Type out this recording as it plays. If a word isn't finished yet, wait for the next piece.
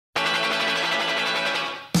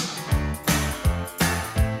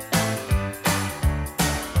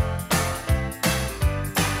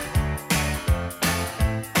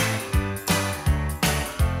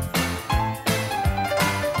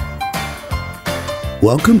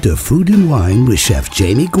Welcome to Food and Wine with Chef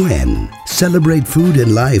Jamie Gwen. Celebrate food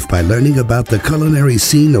and life by learning about the culinary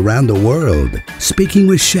scene around the world. Speaking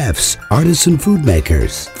with chefs, artisan food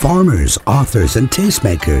makers, farmers, authors, and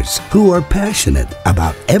tastemakers who are passionate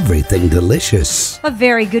about everything delicious. A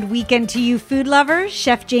very good weekend to you, food lovers.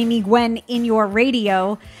 Chef Jamie Gwen in your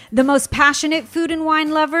radio. The most passionate food and wine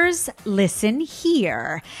lovers, listen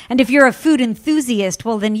here. And if you're a food enthusiast,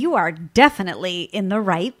 well, then you are definitely in the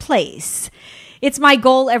right place. It's my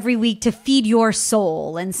goal every week to feed your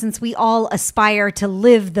soul, and since we all aspire to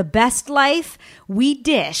live the best life, we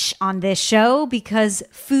dish on this show because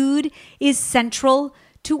food is central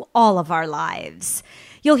to all of our lives.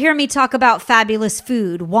 You'll hear me talk about fabulous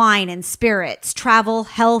food, wine and spirits, travel,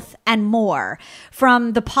 health, and more.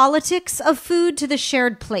 From the politics of food to the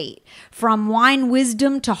shared plate, from wine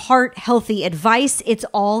wisdom to heart-healthy advice, it's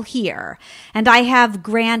all here. And I have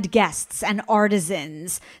grand guests and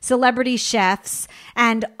artisans, celebrity chefs,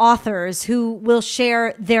 and authors who will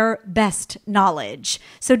share their best knowledge.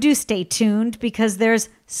 So do stay tuned because there's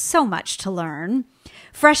so much to learn.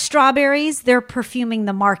 Fresh strawberries, they're perfuming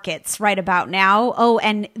the markets right about now. Oh,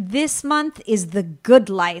 and this month is the good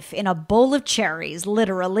life in a bowl of cherries,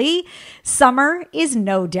 literally. Summer is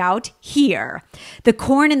no doubt here. The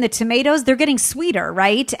corn and the tomatoes, they're getting sweeter,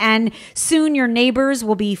 right? And soon your neighbors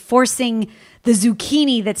will be forcing the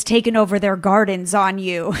zucchini that's taken over their gardens on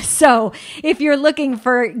you. So if you're looking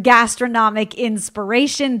for gastronomic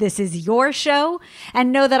inspiration, this is your show.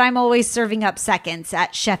 And know that I'm always serving up seconds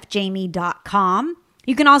at chefjamie.com.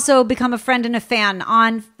 You can also become a friend and a fan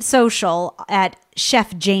on social at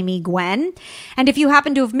Chef Jamie Gwen. And if you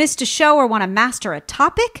happen to have missed a show or want to master a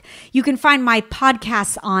topic, you can find my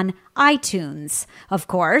podcasts on iTunes, of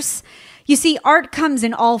course. You see, art comes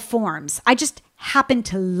in all forms. I just happen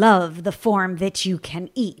to love the form that you can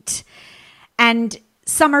eat. And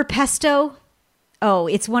summer pesto, oh,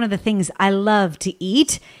 it's one of the things I love to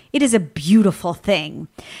eat. It is a beautiful thing.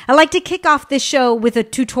 I like to kick off this show with a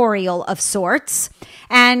tutorial of sorts,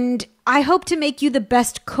 and I hope to make you the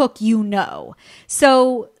best cook you know.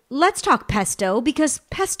 So let's talk pesto, because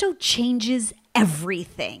pesto changes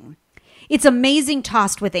everything. It's amazing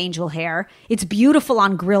tossed with angel hair. It's beautiful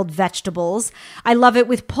on grilled vegetables. I love it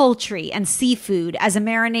with poultry and seafood as a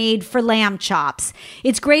marinade for lamb chops.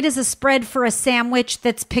 It's great as a spread for a sandwich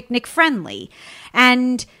that's picnic friendly.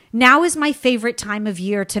 And now is my favorite time of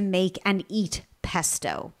year to make and eat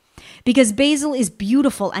pesto, because basil is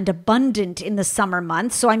beautiful and abundant in the summer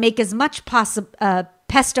months. So I make as much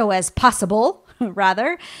pesto as possible,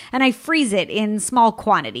 rather, and I freeze it in small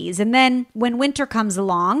quantities. And then when winter comes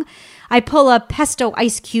along, I pull a pesto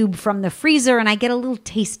ice cube from the freezer and I get a little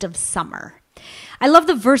taste of summer. I love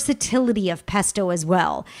the versatility of pesto as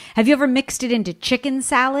well. Have you ever mixed it into chicken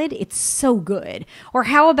salad? It's so good. Or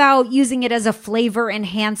how about using it as a flavor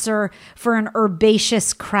enhancer for an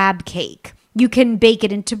herbaceous crab cake? You can bake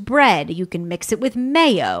it into bread. You can mix it with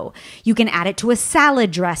mayo. You can add it to a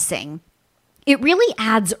salad dressing. It really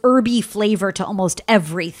adds herby flavor to almost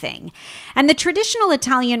everything. And the traditional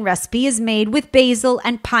Italian recipe is made with basil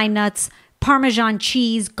and pine nuts, Parmesan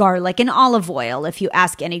cheese, garlic, and olive oil. If you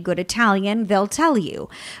ask any good Italian, they'll tell you.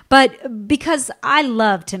 But because I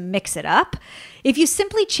love to mix it up, if you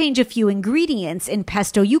simply change a few ingredients in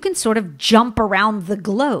pesto, you can sort of jump around the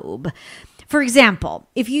globe. For example,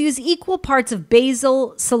 if you use equal parts of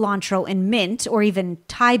basil, cilantro, and mint, or even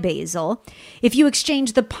Thai basil, if you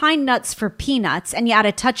exchange the pine nuts for peanuts and you add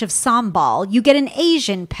a touch of sambal, you get an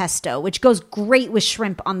Asian pesto, which goes great with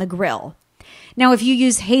shrimp on the grill. Now, if you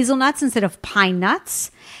use hazelnuts instead of pine nuts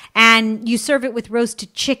and you serve it with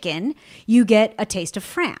roasted chicken, you get a taste of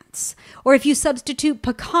France. Or if you substitute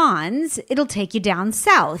pecans, it'll take you down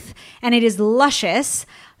south, and it is luscious,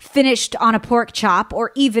 finished on a pork chop,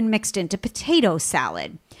 or even mixed into potato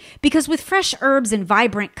salad. Because with fresh herbs and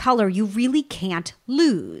vibrant color, you really can't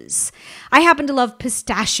lose. I happen to love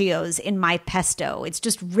pistachios in my pesto. It's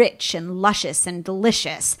just rich and luscious and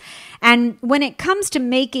delicious. And when it comes to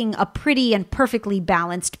making a pretty and perfectly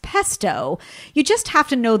balanced pesto, you just have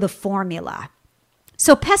to know the formula.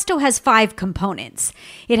 So pesto has 5 components.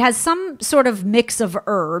 It has some sort of mix of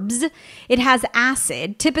herbs. It has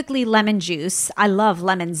acid, typically lemon juice. I love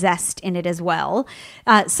lemon zest in it as well.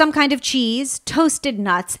 Some kind of cheese, toasted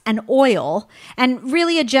nuts, and oil, and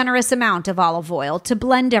really a generous amount of olive oil to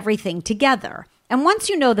blend everything together. And once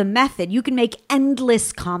you know the method, you can make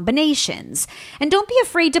endless combinations. And don't be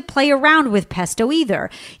afraid to play around with pesto either.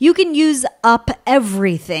 You can use up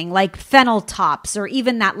everything like fennel tops or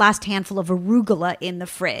even that last handful of arugula in the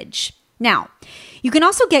fridge. Now, you can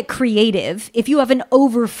also get creative if you have an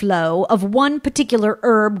overflow of one particular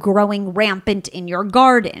herb growing rampant in your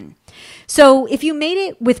garden. So if you made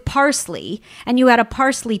it with parsley and you had a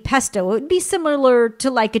parsley pesto, it would be similar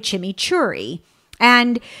to like a chimichurri.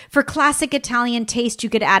 And for classic Italian taste, you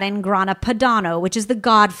could add in Grana Padano, which is the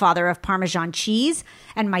godfather of Parmesan cheese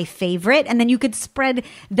and my favorite. And then you could spread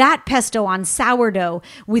that pesto on sourdough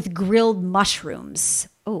with grilled mushrooms.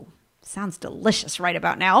 Oh, sounds delicious right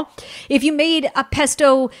about now. If you made a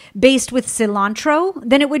pesto based with cilantro,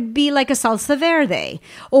 then it would be like a salsa verde.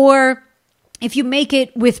 Or if you make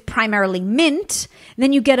it with primarily mint,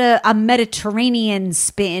 then you get a Mediterranean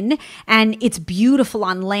spin, and it's beautiful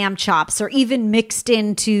on lamb chops or even mixed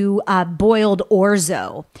into boiled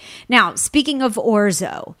orzo. Now, speaking of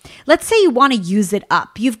orzo, let's say you want to use it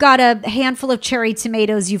up. You've got a handful of cherry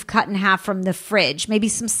tomatoes you've cut in half from the fridge, maybe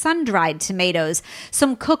some sun-dried tomatoes,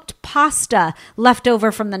 some cooked pasta left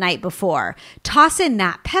over from the night before. Toss in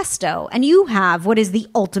that pesto, and you have what is the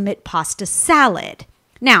ultimate pasta salad.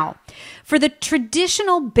 Now, for the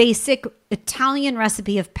traditional basic Italian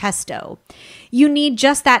recipe of pesto, you need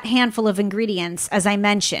just that handful of ingredients, as I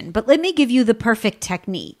mentioned, but let me give you the perfect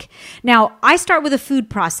technique. Now, I start with a food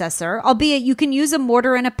processor, albeit you can use a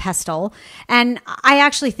mortar and a pestle, and I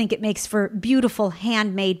actually think it makes for beautiful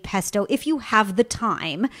handmade pesto if you have the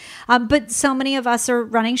time, but so many of us are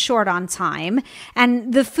running short on time,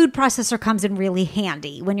 and the food processor comes in really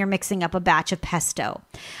handy when you're mixing up a batch of pesto.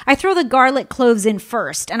 I throw the garlic cloves in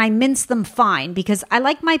first, and I mince them fine because I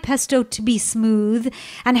like my pesto to be smooth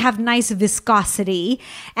and have nice viscosity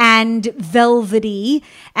and velvety.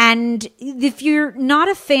 And if you're not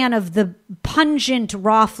a fan of the pungent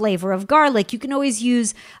raw flavor of garlic, you can always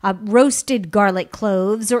use roasted garlic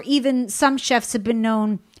cloves, or even some chefs have been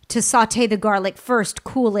known to saute the garlic first,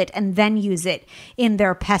 cool it, and then use it in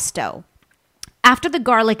their pesto. After the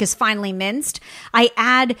garlic is finely minced, I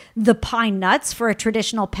add the pine nuts for a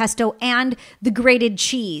traditional pesto and the grated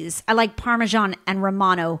cheese. I like Parmesan and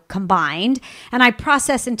Romano combined, and I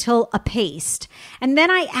process until a paste. And then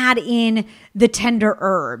I add in the tender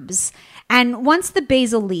herbs. And once the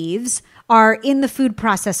basil leaves are in the food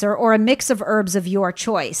processor or a mix of herbs of your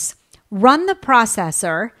choice, run the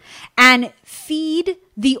processor and feed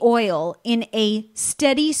the oil in a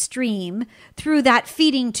steady stream through that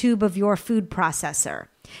feeding tube of your food processor.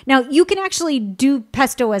 Now, you can actually do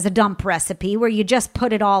pesto as a dump recipe where you just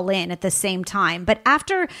put it all in at the same time. But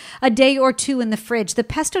after a day or two in the fridge, the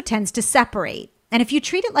pesto tends to separate. And if you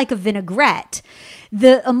treat it like a vinaigrette,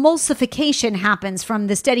 the emulsification happens from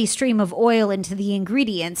the steady stream of oil into the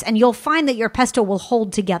ingredients, and you'll find that your pesto will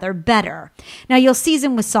hold together better. Now, you'll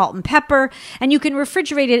season with salt and pepper, and you can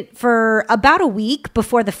refrigerate it for about a week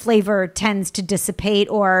before the flavor tends to dissipate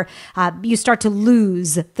or you start to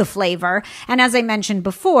lose the flavor. And as I mentioned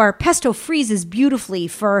before, pesto freezes beautifully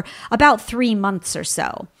for about 3 months or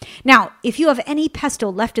so. Now, if you have any pesto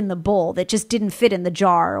left in the bowl that just didn't fit in the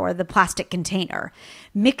jar or the plastic container,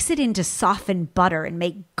 mix it into softened butter and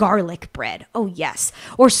make garlic bread. Oh, yes.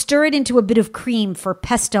 Or stir it into a bit of cream for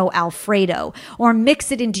pesto Alfredo, or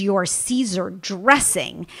mix it into your Caesar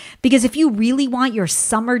dressing. Because if you really want your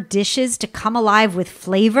summer dishes to come alive with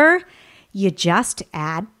flavor, you just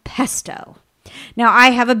add pesto. Now,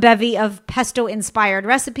 I have a bevy of pesto-inspired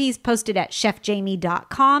recipes posted at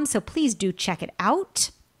chefjamie.com, so please do check it out.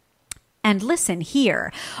 And listen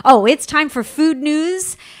here. Oh, it's time for food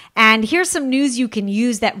news. And here's some news you can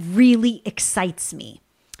use that really excites me.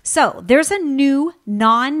 So there's a new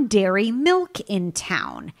non-dairy milk in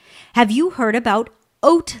town. Have you heard about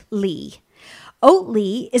Oatly?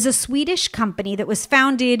 Oatly is a Swedish company that was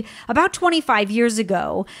founded about 25 years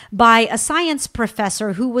ago by a science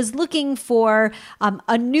professor who was looking for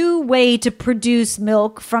a new way to produce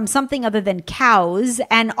milk from something other than cows.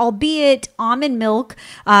 And albeit almond milk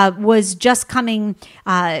was just coming,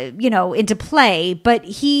 into play, but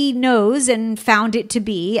he knows and found it to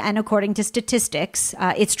be, and according to statistics,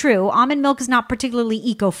 it's true, almond milk is not particularly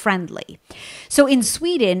eco-friendly. So in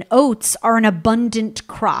Sweden, oats are an abundant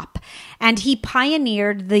crop. And he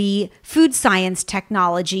pioneered the food science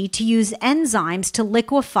technology to use enzymes to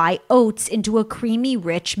liquefy oats into a creamy,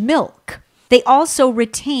 rich milk. They also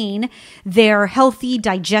retain their healthy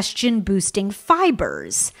digestion-boosting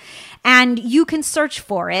fibers. And you can search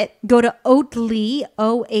for it. Go to Oatly,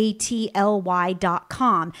 Oatly.com.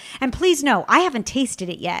 And please know, I haven't tasted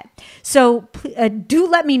it yet. So do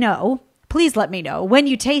let me know. Please let me know when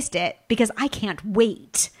you taste it, because I can't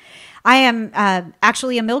wait. I am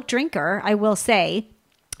actually a milk drinker, I will say,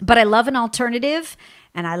 but I love an alternative.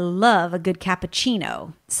 and I love a good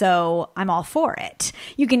cappuccino, so I'm all for it.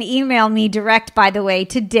 You can email me direct, by the way,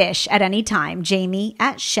 to dish at any time,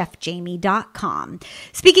 jamie@chefjamie.com.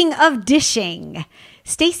 Speaking of dishing,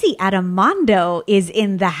 Stacey Adamando is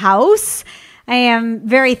in the house. I am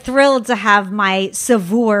very thrilled to have my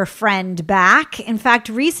Savour friend back. In fact,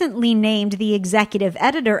 recently named the executive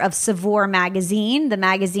editor of Savour magazine, the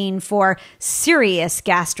magazine for serious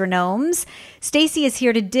gastronomes. Stacey is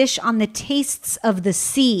here to dish on the tastes of the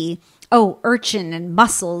sea. Oh, urchin and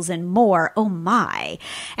mussels and more. Oh, my.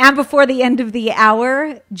 And before the end of the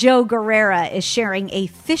hour, Joe Guerrera is sharing a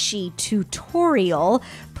fishy tutorial.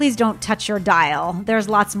 Please don't touch your dial. There's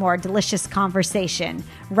lots more delicious conversation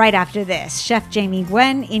right after this. Chef Jamie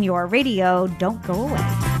Gwen in your radio. Don't go away.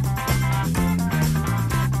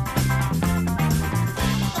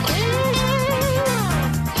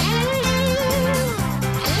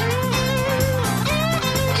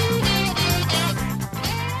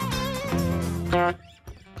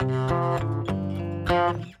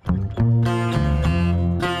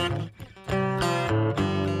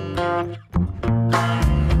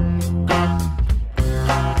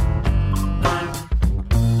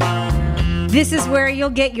 This is where you'll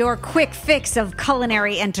get your quick fix of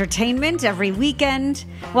culinary entertainment every weekend.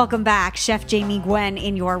 Welcome back, Chef Jamie Gwen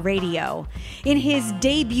in your radio. In his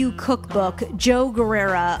debut cookbook, Joe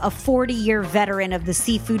Guerrera, a 40-year veteran of the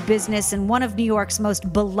seafood business and one of New York's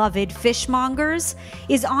most beloved fishmongers,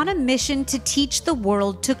 is on a mission to teach the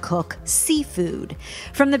world to cook seafood.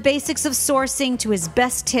 From the basics of sourcing to his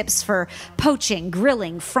best tips for poaching,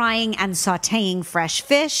 grilling, frying, and sautéing fresh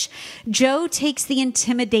fish, Joe takes the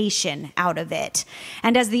intimidation out of it.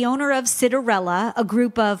 And as the owner of Citarella, a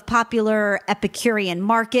group of popular Epicurean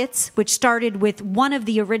markets, which started with one of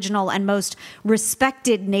the original and most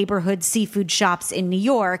respected neighborhood seafood shops in New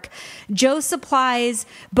York, Joe supplies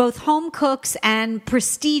both home cooks and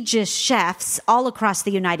prestigious chefs all across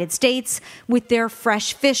the United States with their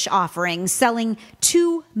fresh fish offerings, selling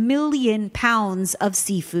 2 million pounds of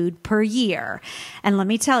seafood per year. And let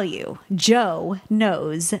me tell you, Joe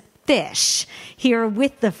knows fish. Here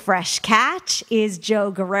with the fresh catch is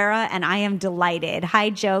Joe Guerrera, and I am delighted.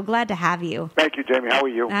 Hi, Joe. Glad to have you. Thank you, Jamie. How are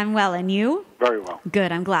you? I'm well, and you? Very well.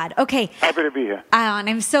 Good. I'm glad. Okay. Happy to be here. And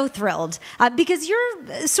I'm so thrilled because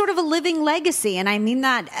you're sort of a living legacy, and I mean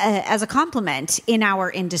that as a compliment in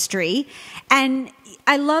our industry. And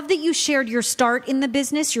I love that you shared your start in the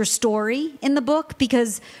business, your story in the book,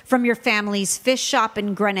 because from your family's fish shop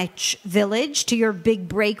in Greenwich Village to your big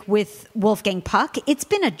break with Wolfgang Puck, it's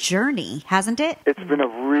been a journey, hasn't it? It's been a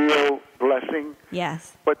real blessing.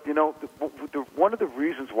 Yes. But, you know, one of the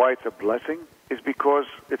reasons why it's a blessing is because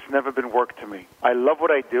it's never been work to me. I love what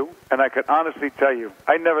I do, and I can honestly tell you,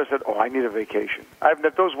 I never said, I need a vacation.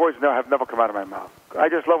 Those words have never come out of my mouth. I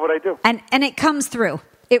just love what I do. And it comes through.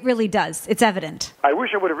 It really does. It's evident. I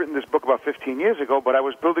wish I would have written this book about 15 years ago, but I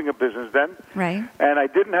was building a business then. Right. And I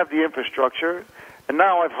didn't have the infrastructure. And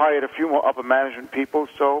now I've hired a few more upper management people,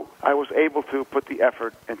 so I was able to put the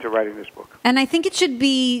effort into writing this book. And I think it should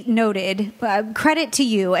be noted, credit to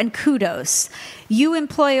you and kudos. You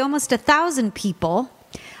employ almost 1,000 people.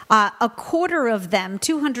 A quarter of them,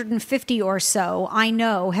 250 or so, I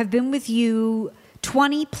know, have been with you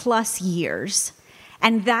 20 plus years.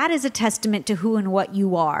 And that is a testament to who and what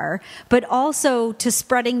you are, but also to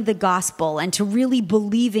spreading the gospel and to really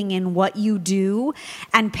believing in what you do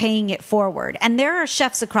and paying it forward. And there are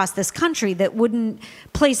chefs across this country that wouldn't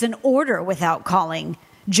place an order without calling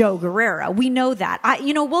Joe Guerrera. We know that.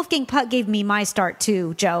 Wolfgang Puck gave me my start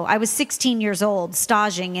too, Joe. I was 16 years old,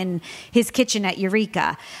 staging in his kitchen at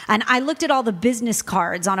Eureka. And I looked at all the business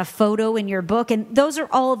cards on a photo in your book, and those are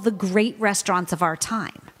all of the great restaurants of our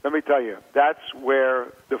time. Let me tell you, that's where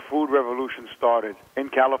the food revolution started, in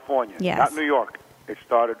California, not New York. It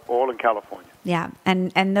started all in California. Yeah,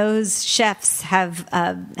 and those chefs have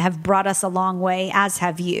brought us a long way, as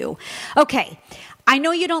have you. Okay, I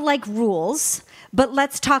know you don't like rules, but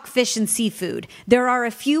let's talk fish and seafood. There are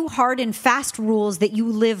a few hard and fast rules that you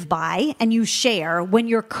live by and you share when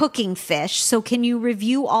you're cooking fish. So can you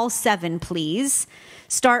review all 7, please?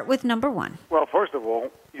 Start with number 1. Well, first of all,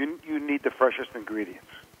 you need the freshest ingredients.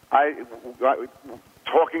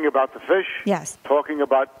 Talking about the fish, yes. Talking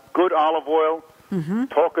about good olive oil,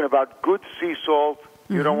 talking about good sea salt.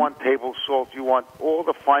 You don't want table salt. You want all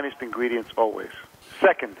the finest ingredients always.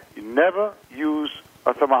 Second, you never use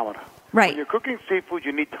a thermometer. Right. When you're cooking seafood,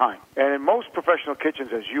 you need time. And in most professional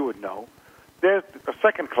kitchens, as you would know, there's a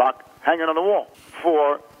second clock hanging on the wall.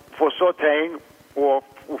 For sautéing or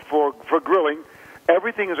for grilling,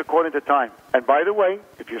 everything is according to time. And by the way,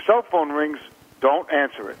 if your cell phone rings, don't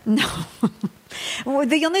answer it. No. Well,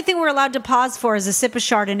 the only thing we're allowed to pause for is a sip of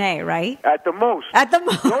Chardonnay, right? At the most. At the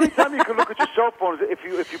most. The only time you can look at your cell phone is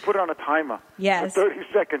if you put it on a timer. Yes. For 30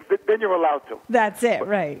 seconds. Then you're allowed to. That's it,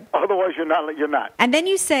 right. Otherwise, you're not. And then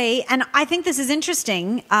you say, and I think this is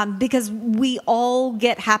interesting because we all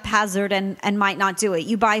get haphazard and might not do it.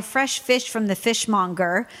 You buy fresh fish from the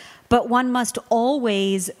fishmonger, but one must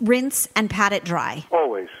always rinse and pat it dry.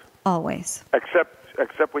 Always. Always.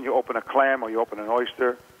 Except when you open a clam or you open an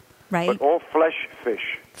oyster. Right. But all flesh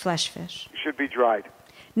fish. Flesh fish. Should be dried.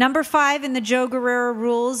 Number 5 in the Joe Guerrero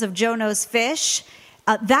rules of Joe Knows Fish,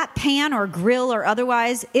 that pan or grill or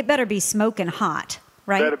otherwise, it better be smoking hot,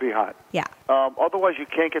 right? Better be hot. Yeah. Otherwise, you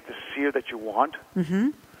can't get the sear that you want.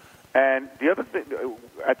 Mm-hmm. And the other thing,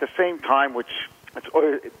 at the same time,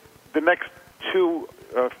 the next two,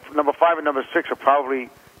 number 5 and number 6 are probably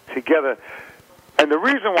together. And the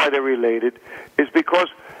reason why they're related is because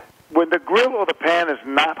when the grill or the pan is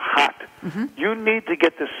not hot, you need to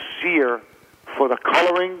get the sear for the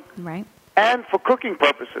coloring right. and for cooking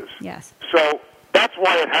purposes. Yes. So that's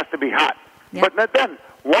why it has to be hot. Yep. But then,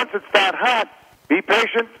 once it's that hot, be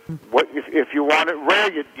patient. If you want it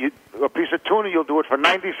rare, a piece of tuna, you'll do it for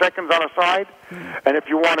 90 seconds on a side. And if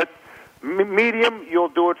you want it medium, you'll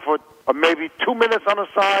do it for maybe 2 minutes on a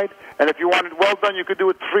side. And if you want it well done, you could do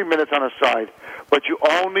it 3 minutes on a side. But you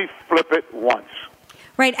only flip it once.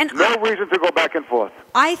 Right, and no reason to go back and forth.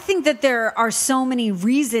 I think that there are so many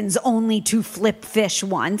reasons only to flip fish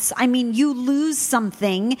once. I mean, you lose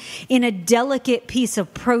something in a delicate piece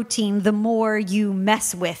of protein the more you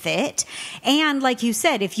mess with it. And like you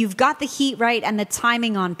said, if you've got the heat right and the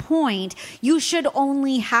timing on point, you should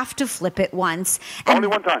only have to flip it once. And only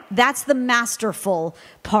one time. That's the masterful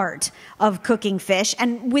part of cooking fish.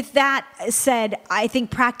 And with that said, I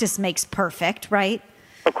think practice makes perfect, right?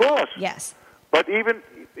 Of course. Yes. But even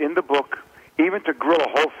in the book, even to grill a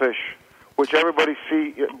whole fish, which everybody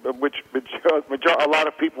which a lot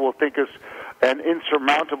of people will think is an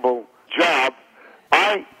insurmountable job,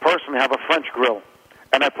 I personally have a French grill,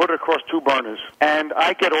 and I put it across 2 burners, and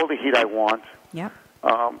I get all the heat I want. Yep.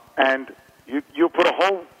 And you put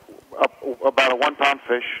about a 1 pound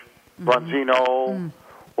fish, Bronzino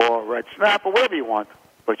or red snap or whatever you want,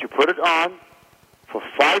 but you put it on for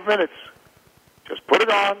 5 minutes. Just put it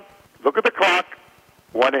on. Look at the clock.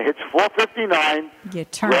 When it hits 4:59,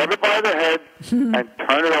 grab it by the head and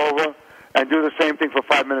turn it over and do the same thing for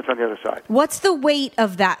 5 minutes on the other side. What's the weight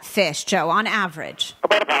of that fish, Joe, on average?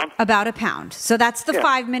 About a pound. About a pound. So that's the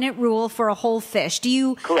 5-minute rule for a whole fish. Do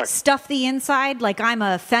you stuff the inside? Like I'm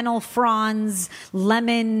a fennel fronds,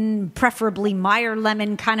 lemon, preferably Meyer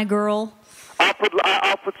lemon kind of girl. I'll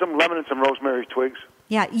put some lemon and some rosemary twigs.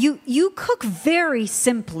 Yeah, you cook very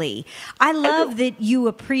simply. I love that you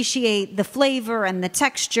appreciate the flavor and the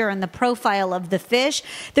texture and the profile of the fish.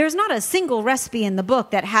 There's not a single recipe in the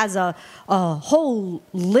book that has a whole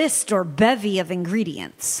list or bevy of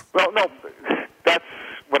ingredients. Well, no, that's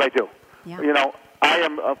what I do. Yeah. You know, I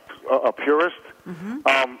am a purist.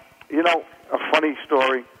 You know, a funny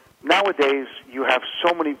story. Nowadays, you have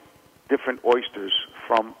so many different oysters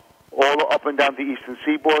from all up and down the eastern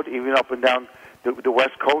seaboard, even up and down the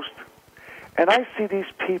West Coast. And I see these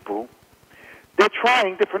people, they're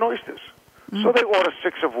trying different oysters. So they order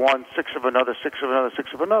 6 of one, 6 of another, 6 of another, 6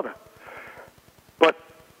 of another. But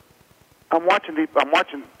I'm watching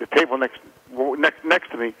the table next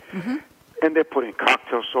to me, and they're putting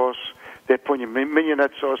cocktail sauce, they're putting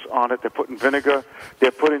mignonette sauce on it, they're putting vinegar,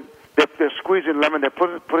 they're squeezing lemon, they're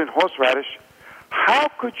putting horseradish. How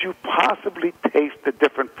could you possibly taste the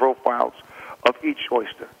different profiles of each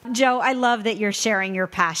oyster? Joe, I love that you're sharing your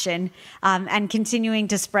passion and continuing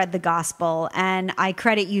to spread the gospel. And I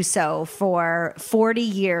credit you so for 40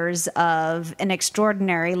 years of an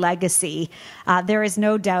extraordinary legacy. There is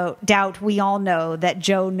no doubt we all know that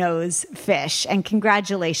Joe knows fish. And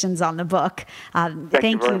congratulations on the book.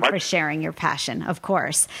 Thank you for sharing your passion, of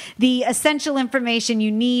course. The essential information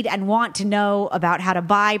you need and want to know about how to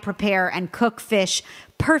buy, prepare, and cook fish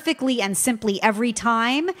perfectly and simply every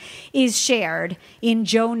time is shared in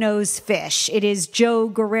Joe Knows Fish. It is Joe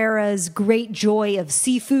Guerrero's Great Joy of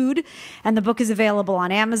Seafood, and the book is available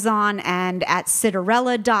on Amazon and at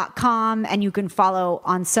Citarella.com, and you can follow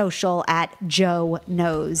on social at Joe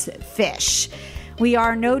Knows Fish. We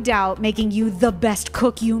are no doubt making you the best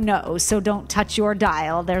cook you know, so don't touch your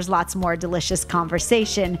dial. There's lots more delicious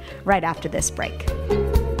conversation right after this break.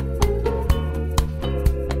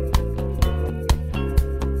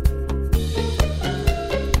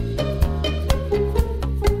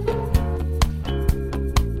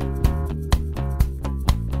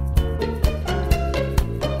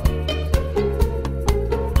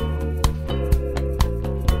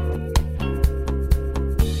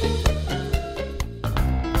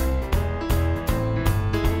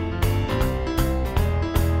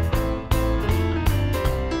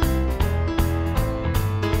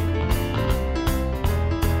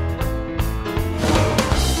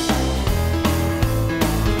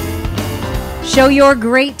 Show your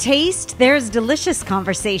great taste. There's delicious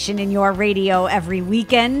conversation in your radio every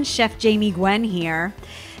weekend. Chef Jamie Gwen here.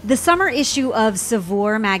 The summer issue of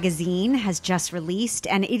Saveur magazine has just released,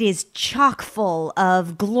 and it is chock full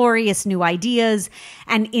of glorious new ideas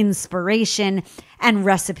and inspiration and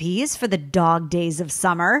recipes for the dog days of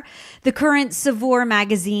summer. The current Saveur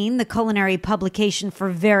magazine, the culinary publication for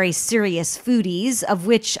very serious foodies, of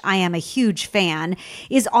which I am a huge fan,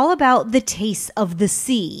 is all about the tastes of the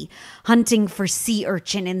sea, hunting for sea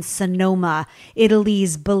urchin in Sonoma,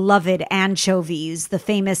 Italy's beloved anchovies, the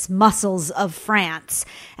famous mussels of France.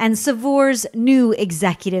 And Saveur's new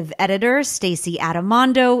executive editor, Stacey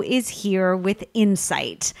Adamando, is here with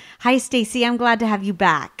insight. Hi, Stacey. I'm glad to have you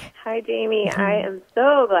back. Hi, Jamie. I am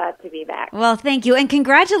so glad to be back. Well, thank you. And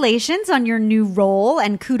congratulations on your new role,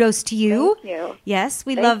 and kudos to you. Thank you. Yes,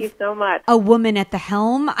 we Thank love you so much. a woman at the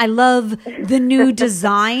helm. I love the new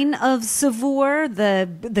design of Saveur,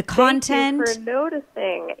 the content. Thank you for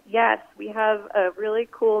noticing. Yes, we have a really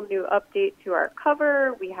cool new update to our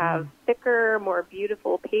cover. We have thicker, more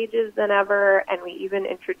beautiful pages than ever, and we even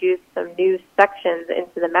introduced some new sections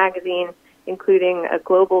into the magazine, including a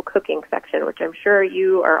global cooking section, which I'm sure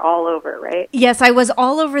you are all over, right? Yes, I was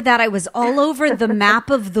all over that. I was all over the map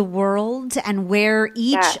of the world and where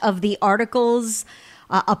each of the articles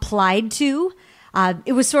applied to.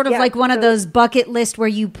 It was sort of like one of those bucket lists where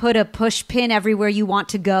you put a push pin everywhere you want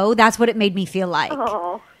to go. That's what it made me feel like.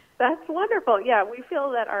 Oh, that's wonderful. Yeah, we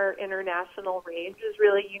feel that our international range is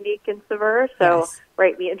really unique in Saveur. So,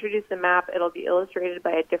 right, we introduced a map. It'll be illustrated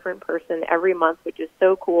by a different person every month, which is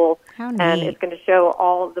so cool. How neat. And it's going to show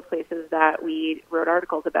all of the places that we wrote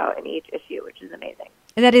articles about in each issue, which is amazing.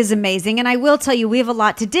 That is amazing. And I will tell you, we have a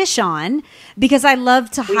lot to dish on because I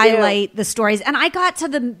love to highlight the stories. And I got to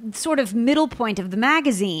the sort of middle point of the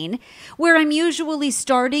magazine where I'm usually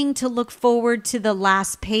starting to look forward to the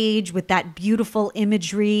last page with that beautiful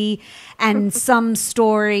imagery and some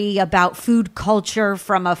story about food culture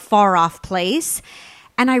from a far off place.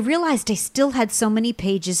 And I realized I still had so many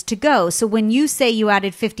pages to go. So when you say you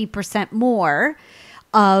added 50% more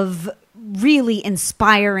of really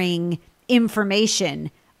inspiring information,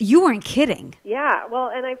 you weren't kidding. Yeah, well,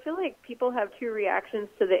 and I feel like people have two reactions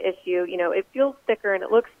to the issue. You know, it feels thicker and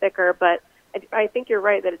it looks thicker, but I think you're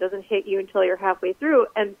right that it doesn't hit you until you're halfway through.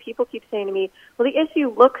 And people keep saying to me, well, the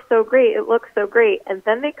issue looks so great, it looks so great. And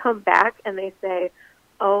then they come back and they say,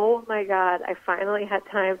 oh my God, I finally had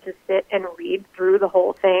time to sit and read through the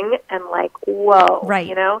whole thing, and like, whoa, right?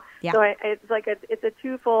 You know, yeah. So it's like it's a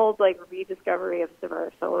twofold like rediscovery of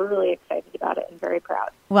Saveur. So we're really excited about it and very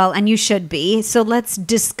proud. Well, and you should be. So let's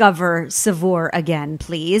discover Saveur again,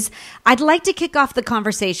 please. I'd like to kick off the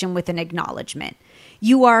conversation with an acknowledgement.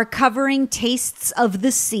 You are covering tastes of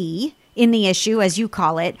the sea in the issue, as you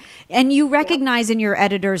call it, and you recognize in your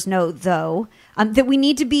editor's note, though, that we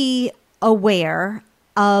need to be aware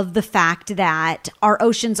of the fact that our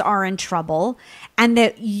oceans are in trouble and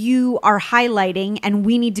that you are highlighting and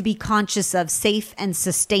we need to be conscious of safe and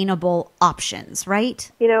sustainable options,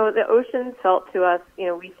 right? You know, the oceans felt to us, you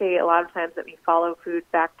know, we say a lot of times that we follow food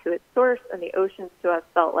back to its source, and the oceans to us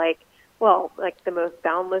felt like, well, like the most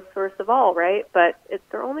boundless source of all, right? But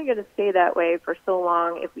they're only going to stay that way for so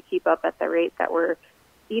long if we keep up at the rate that we're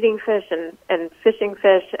eating fish and fishing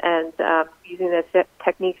fish and using the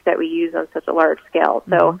techniques that we use on such a large scale.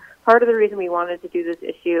 So part of the reason we wanted to do this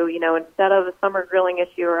issue, you know, instead of a summer grilling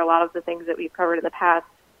issue or a lot of the things that we've covered in the past,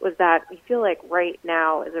 was that we feel like right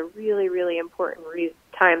now is a really, really important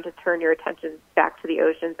time to turn your attention back to the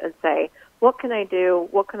oceans and say, what can I do?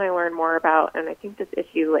 What can I learn more about? And I think this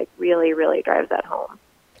issue like really, really drives that home.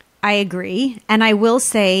 I agree. And I will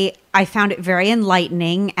say I found it very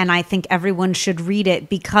enlightening, and I think everyone should read it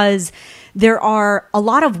because there are a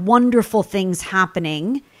lot of wonderful things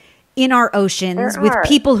happening in our oceans with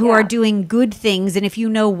people who are doing good things. And if you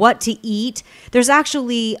know what to eat, there's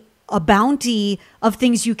actually a bounty of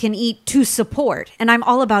things you can eat to support. And I'm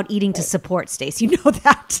all about eating to support, Stace. You know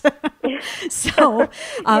that. So,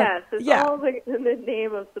 yes, it's all in the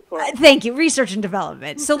name of support. Thank you. Research and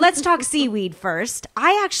development. So let's talk seaweed first.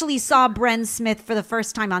 I actually saw Bren Smith for the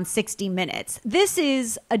first time on 60 Minutes. This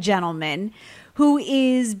is a gentleman who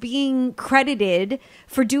is being credited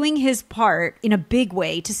for doing his part in a big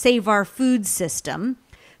way to save our food system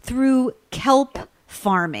through kelp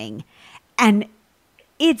farming. And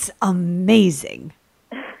it's amazing.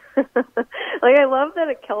 Like, I love that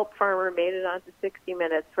a kelp farmer made it onto 60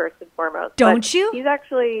 Minutes first and foremost. Don't you?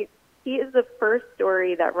 He is the first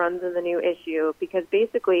story that runs in the new issue because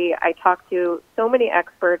basically I talked to so many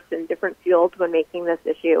experts in different fields when making this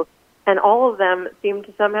issue, and all of them seem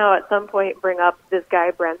to somehow at some point bring up this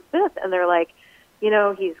guy, Bren Smith, and they're like,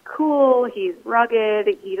 he's cool, he's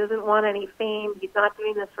rugged, he doesn't want any fame, he's not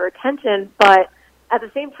doing this for attention, but at the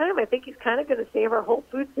same time, I think he's kind of going to save our whole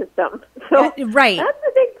food system. So right. That's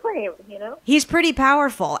a big claim, He's pretty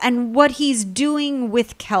powerful. And what he's doing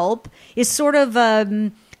with kelp is sort of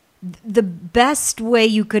the best way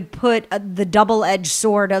you could put the double-edged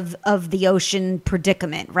sword of the ocean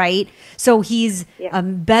predicament, right? So he's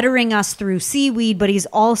bettering us through seaweed, but he's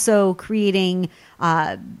also creating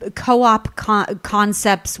co-op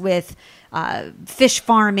concepts with fish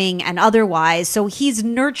farming and otherwise. So he's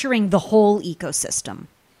nurturing the whole ecosystem.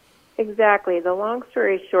 Exactly. The long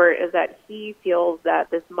story short is that he feels that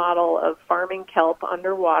this model of farming kelp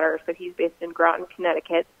underwater, so he's based in Groton,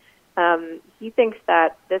 Connecticut, he thinks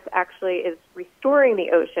that this actually is restoring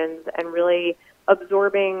the oceans and really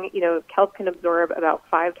absorbing, kelp can absorb about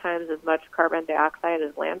 5 times as much carbon dioxide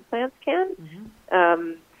as land plants can.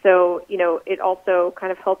 Mm-hmm. So, it also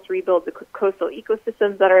kind of helps rebuild the coastal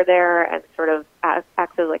ecosystems that are there and sort of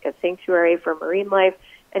acts as like a sanctuary for marine life.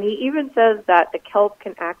 And he even says that the kelp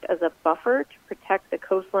can act as a buffer to protect the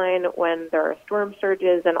coastline when there are storm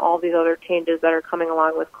surges and all these other changes that are coming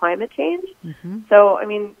along with climate change. Mm-hmm. So,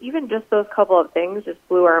 even just those couple of things just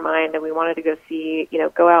blew our mind, and we wanted to go see,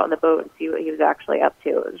 go out on the boat and see what he was actually up to.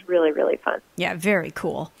 It was really, really fun. Yeah, very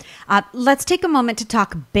cool. Let's take a moment to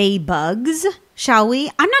talk bay bugs, shall we?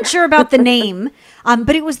 I'm not sure about the name,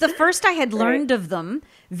 but it was the first I had learned of them.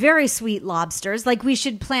 Very sweet lobsters. Like, we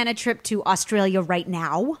should plan a trip to Australia right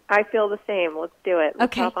now. I feel the same. Let's do it.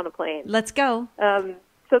 Let's hop on a plane. Let's go.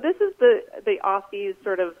 So this is the Aussies'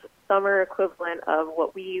 sort of summer equivalent of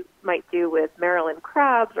what we might do with Maryland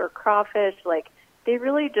crabs or crawfish. Like, they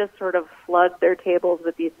really just sort of flood their tables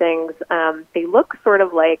with these things. They look sort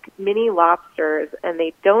of like mini lobsters, and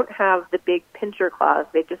they don't have the big pincher claws.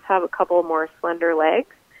 They just have a couple more slender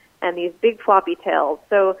legs and these big floppy tails.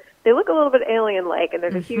 So they look a little bit alien-like, and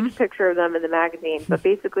there's a huge picture of them in the magazine. But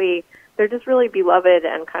basically, they're just really beloved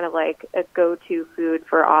and kind of like a go-to food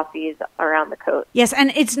for Aussies around the coast. Yes,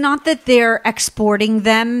 and it's not that they're exporting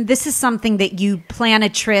them. This is something that you plan a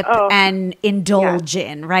trip and indulge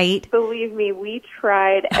in, right? Believe me, we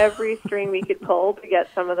tried every string we could pull to get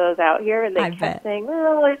some of those out here, and they kept saying,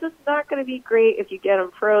 well, they're just not going to be great if you get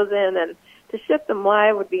them frozen, and to ship them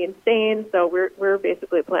live would be insane. So we're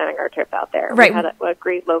basically planning our trip out there. Right. We had a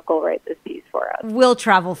great local write this piece for us. We'll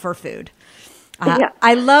travel for food.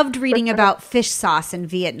 I loved reading about fish sauce in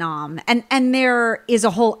Vietnam, and there is a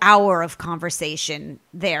whole hour of conversation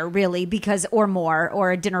there, really, or more,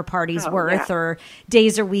 or a dinner party's worth, or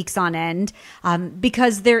days or weeks on end,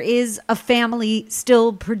 because there is a family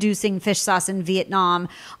still producing fish sauce in Vietnam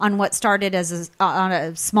on what started as on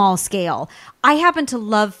a small scale. I happen to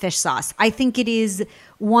love fish sauce. I think it is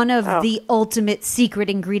one of the ultimate secret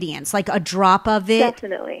ingredients, like a drop of it.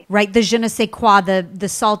 Definitely. Right? The je ne sais quoi, the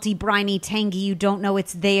salty, briny, tangy, you don't know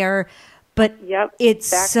it's there, but it's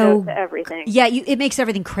so... to everything. Yeah, it makes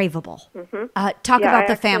everything craveable. Mm-hmm. Talk about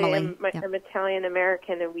the family. I'm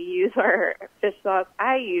Italian-American, and we use our fish sauce.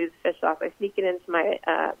 I use fish sauce. I sneak it into my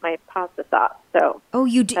my pasta sauce. So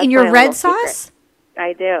you do in your red sauce? Secret.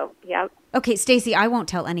 I do, yep. Okay, Stacey, I won't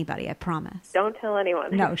tell anybody, I promise. Don't tell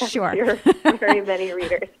anyone. No, sure. Your very many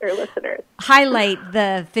readers or listeners. Highlight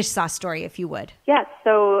the fish sauce story, if you would. Yes,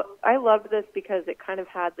 so I loved this because it kind of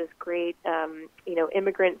had this great,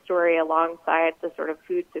 immigrant story alongside the sort of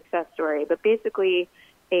food success story. But basically,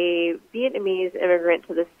 a Vietnamese immigrant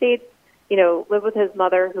to the States, lived with his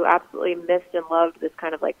mother, who absolutely missed and loved this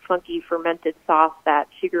kind of like funky fermented sauce that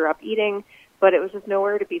she grew up eating. But it was just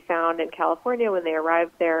nowhere to be found in California when they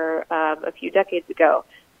arrived there a few decades ago.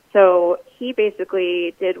 So he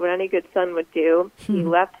basically did what any good son would do. He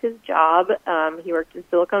left his job. He worked in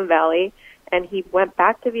Silicon Valley, and he went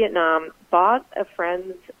back to Vietnam, bought a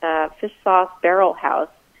friend's fish sauce barrel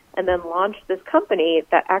house, and then launched this company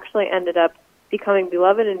that actually ended up becoming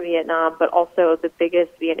beloved in Vietnam, but also the biggest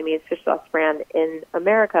Vietnamese fish sauce brand in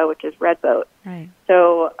America, which is Red Boat. Right.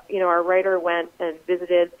 So, our writer went and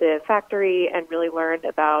visited the factory and really learned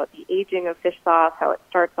about the aging of fish sauce, how it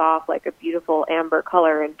starts off like a beautiful amber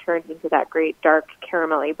color and turns into that great dark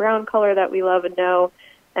caramelly brown color that we love and know,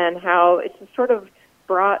 and how it's just sort of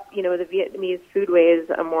brought, the Vietnamese foodways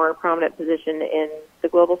a more prominent position in the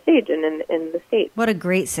global stage and in the States. What a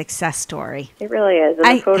great success story. It really is.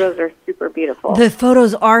 And the photos are super beautiful. The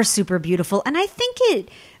photos are super beautiful. And I think it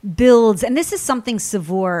builds, and this is something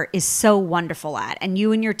Saveur is so wonderful at. And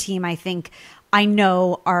you and your team, I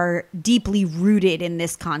know, are deeply rooted in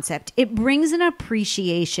this concept. It brings an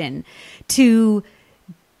appreciation to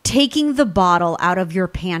taking the bottle out of your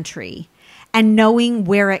pantry and knowing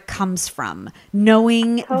where it comes from,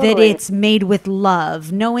 knowing that Totally. it's made with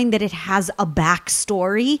love, knowing that it has a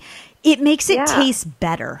backstory, it makes it taste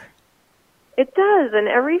better. It does, and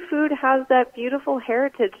every food has that beautiful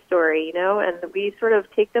heritage story, and we sort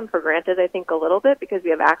of take them for granted, I think, a little bit because we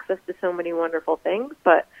have access to so many wonderful things,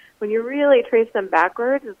 but when you really trace them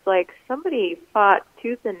backwards, it's like somebody fought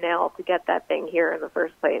tooth and nail to get that thing here in the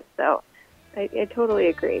first place, so I totally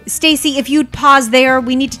agree. Stacey, if you'd pause there,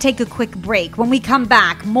 we need to take a quick break. When we come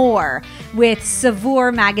back, more with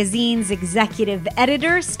Savour Magazine's executive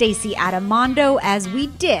editor, Stacey Adamando, as we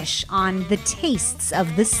dish on the tastes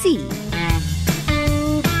of the sea.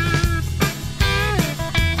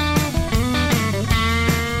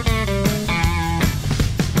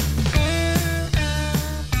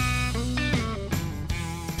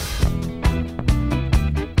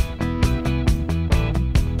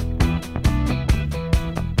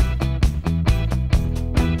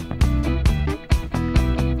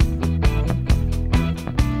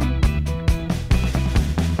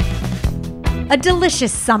 A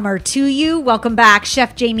delicious summer to you. Welcome back,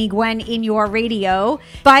 Chef Jamie Gwen in your radio.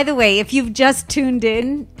 By the way, if you've just tuned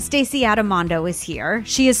in, Stacey Adamando is here.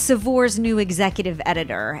 She is Savour's new executive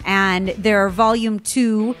editor, and their Volume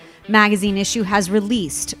 2 magazine issue has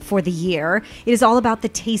released for the year. It is all about the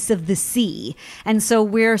taste of the sea. And so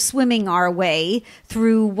we're swimming our way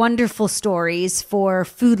through wonderful stories for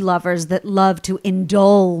food lovers that love to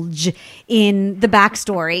indulge in the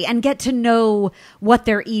backstory and get to know what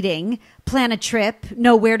they're eating, plan a trip,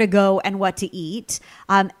 know where to go and what to eat.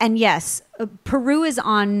 And yes, Peru is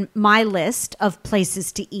on my list of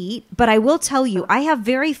places to eat, but I will tell you, I have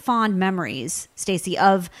very fond memories, Stacey,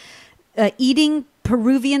 of eating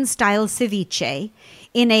Peruvian-style ceviche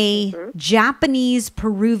in a Japanese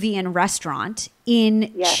Peruvian restaurant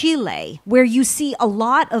in Chile, where you see a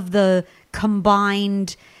lot of the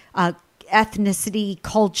combined ethnicity,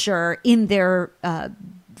 culture in their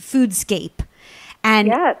foodscape. And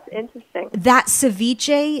yes, interesting. That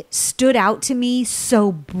ceviche stood out to me,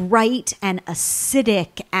 so bright and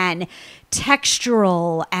acidic and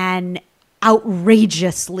textural and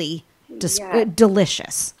outrageously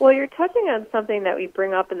delicious. Well, you're touching on something that we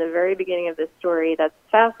bring up in the very beginning of this story that's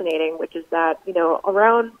fascinating, which is that,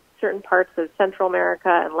 around certain parts of Central America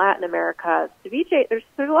and Latin America, ceviche, there's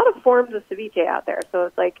a lot of forms of ceviche out there. So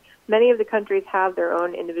it's like many of the countries have their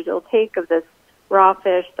own individual take of this raw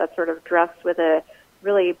fish that's sort of dressed with a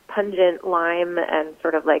really pungent lime and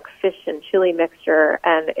sort of like fish and chili mixture,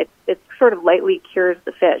 and it sort of lightly cures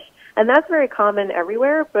the fish. And that's very common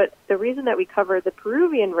everywhere, but the reason that we cover the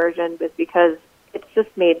Peruvian version was because it's just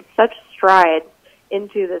made such strides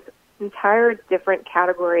into this entire different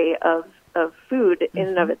category of food in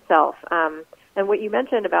and of itself. And what you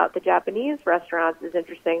mentioned about the Japanese restaurants is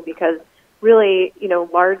interesting because really,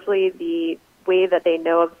 largely the way that they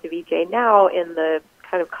know of ceviche now in the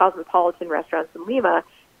kind of cosmopolitan restaurants in Lima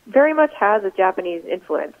very much has a Japanese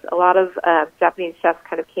influence. A lot of Japanese chefs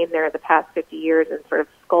kind of came there in the past 50 years and sort of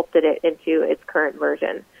sculpted it into its current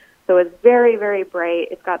version. So it's very, very bright.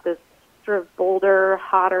 It's got this sort of bolder,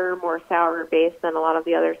 hotter, more sour base than a lot of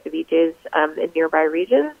the other ceviches in nearby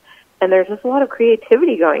regions. And there's just a lot of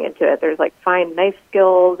creativity going into it. There's like fine knife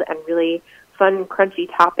skills and really fun, crunchy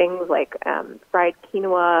toppings like fried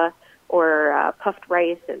quinoa or puffed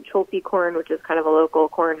rice and cholti corn, which is kind of a local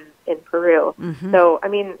corn in Peru. So, I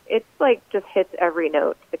mean, it's like just hits every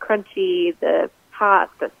note. The crunchy, the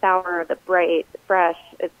hot, the sour, the bright, the fresh.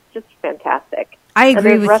 It's just fantastic. I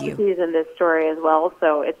agree with you. There's recipes in this story as well,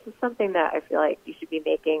 so it's just something that I feel like you should be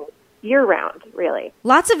making year-round, really.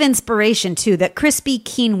 Lots of inspiration, too. That crispy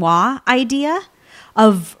quinoa idea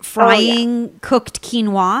of frying cooked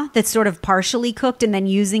quinoa that's sort of partially cooked and then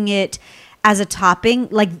using it as a topping,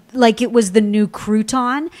 like it was the new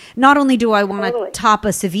crouton. Not only do I want to top a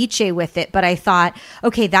ceviche with it, but I thought,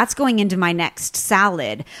 okay, that's going into my next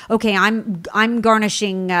salad. Okay, I'm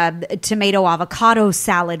garnishing tomato avocado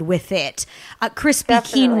salad with it. Crispy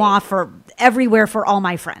quinoa for everywhere for all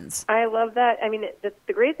my friends. I love that. I mean,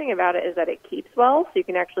 the great thing about it is that it keeps well, so you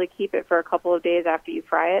can actually keep it for a couple of days after you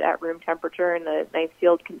fry it at room temperature in a nice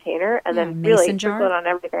sealed container, and then really sprinkle it on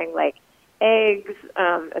everything like eggs,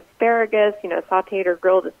 asparagus, sauteed or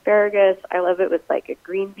grilled asparagus. I love it with like a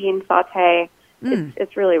green bean saute.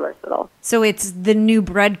 It's really versatile. So it's the new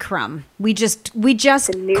breadcrumb. We just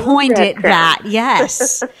coined it that.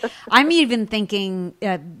 Yes. I'm even thinking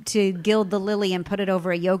to gild the lily and put it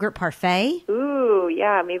over a yogurt parfait. Ooh,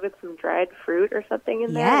 yeah, maybe with some dried fruit or something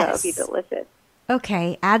in there. That would be delicious.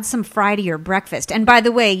 Okay, add some fry to your breakfast. And by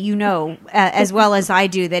the way, as well as I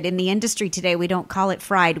do, that in the industry today, we don't call it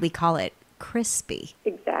fried, we call it crispy.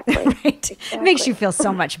 Exactly. Right. It makes you feel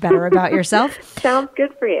so much better about yourself. Sounds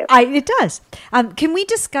good for you. It does. Can we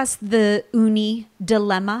discuss the uni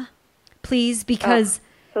dilemma, please? Because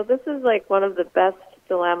so this is like one of the best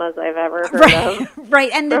dilemmas I've ever heard of.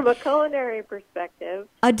 Right. And from a culinary perspective.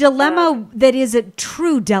 A dilemma that is a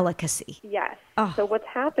true delicacy. Yes. Oh, so what's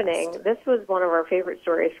happening, this was one of our favorite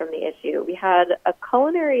stories from the issue. We had a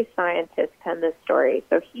culinary scientist pen this story.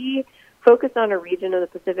 So he focused on a region of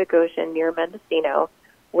the Pacific Ocean near Mendocino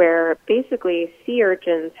where basically sea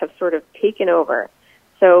urchins have sort of taken over.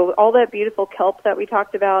 So all that beautiful kelp that we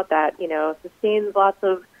talked about that, sustains lots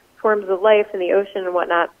of forms of life in the ocean and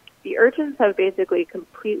whatnot, the urchins have basically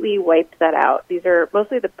completely wiped that out. These are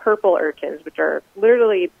mostly the purple urchins, which are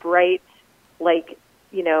literally bright, like,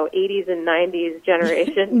 80s and 90s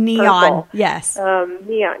generation neon, purple. Yes.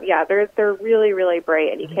 Neon, yeah. They're really, really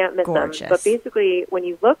bright, and you can't miss Gorgeous. them. But basically, when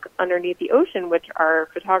you look underneath the ocean, which our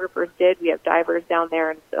photographers did, we have divers down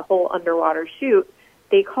there, and it's a whole underwater shoot.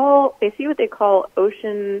 They see what they call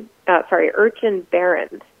urchin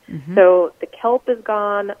barrens. Mm-hmm. So the kelp is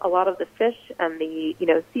gone. A lot of the fish and the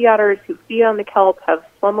sea otters who feed on the kelp have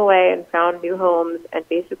swum away and found new homes, and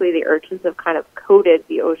basically the urchins have kind of coated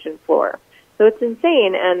the ocean floor. So it's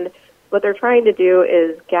insane, and what they're trying to do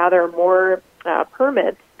is gather more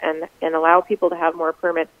permits and allow people to have more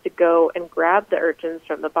permits to go and grab the urchins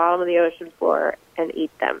from the bottom of the ocean floor and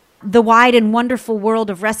eat them. The wide and wonderful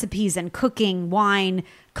world of recipes and cooking, wine,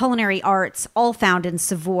 culinary arts, all found in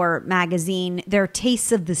Saveur magazine. Their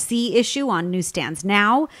Tastes of the Sea issue on newsstands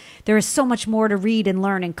now. There is so much more to read and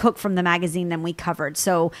learn and cook from the magazine than we covered,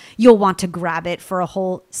 so you'll want to grab it for a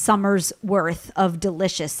whole summer's worth of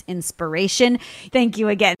delicious inspiration. Thank you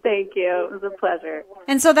again. Thank you. It was a pleasure.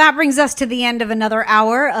 And so that brings us to the end of another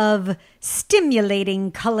hour of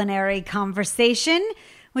stimulating culinary conversation,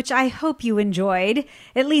 which I hope you enjoyed,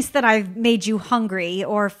 at least that I've made you hungry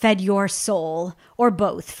or fed your soul, or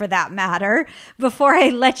both for that matter. Before I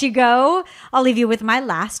let you go, I'll leave you with my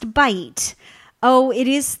last bite. Oh, it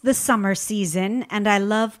is the summer season, and I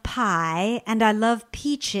love pie, and I love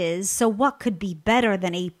peaches, so what could be better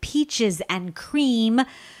than a peaches and cream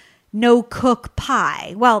no-cook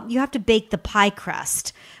pie? Well, you have to bake the pie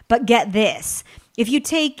crust, but get this. If you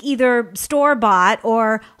take either store-bought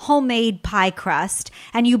or homemade pie crust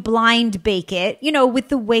and you blind bake it, with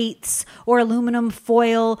the weights or aluminum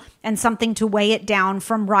foil and something to weigh it down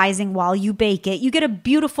from rising while you bake it, you get a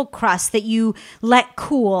beautiful crust that you let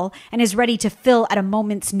cool and is ready to fill at a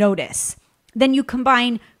moment's notice. Then you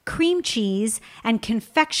combine cream cheese and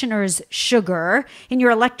confectioner's sugar in your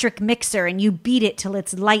electric mixer and you beat it till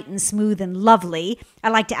it's light and smooth and lovely. I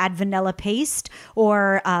like to add vanilla paste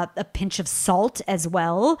or a pinch of salt as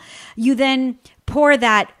well. You then pour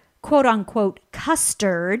that quote-unquote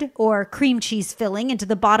custard or cream cheese filling into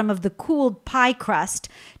the bottom of the cooled pie crust.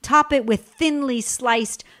 Top it with thinly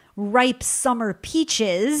sliced ripe summer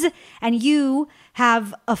peaches, and you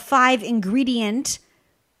have a 5-ingredient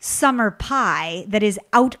summer pie that is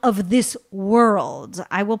out of this world.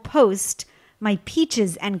 I will post my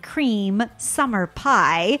peaches and cream summer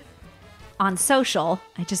pie on social.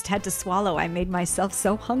 I just had to swallow. I made myself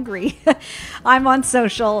so hungry. I'm on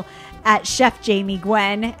social at Chef Jamie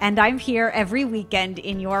Gwen, and I'm here every weekend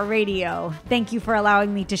in your radio. Thank you for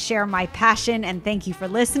allowing me to share my passion, and thank you for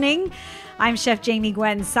listening. I'm Chef Jamie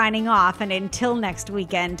Gwen signing off, and until next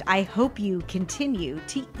weekend, I hope you continue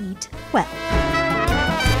to eat well.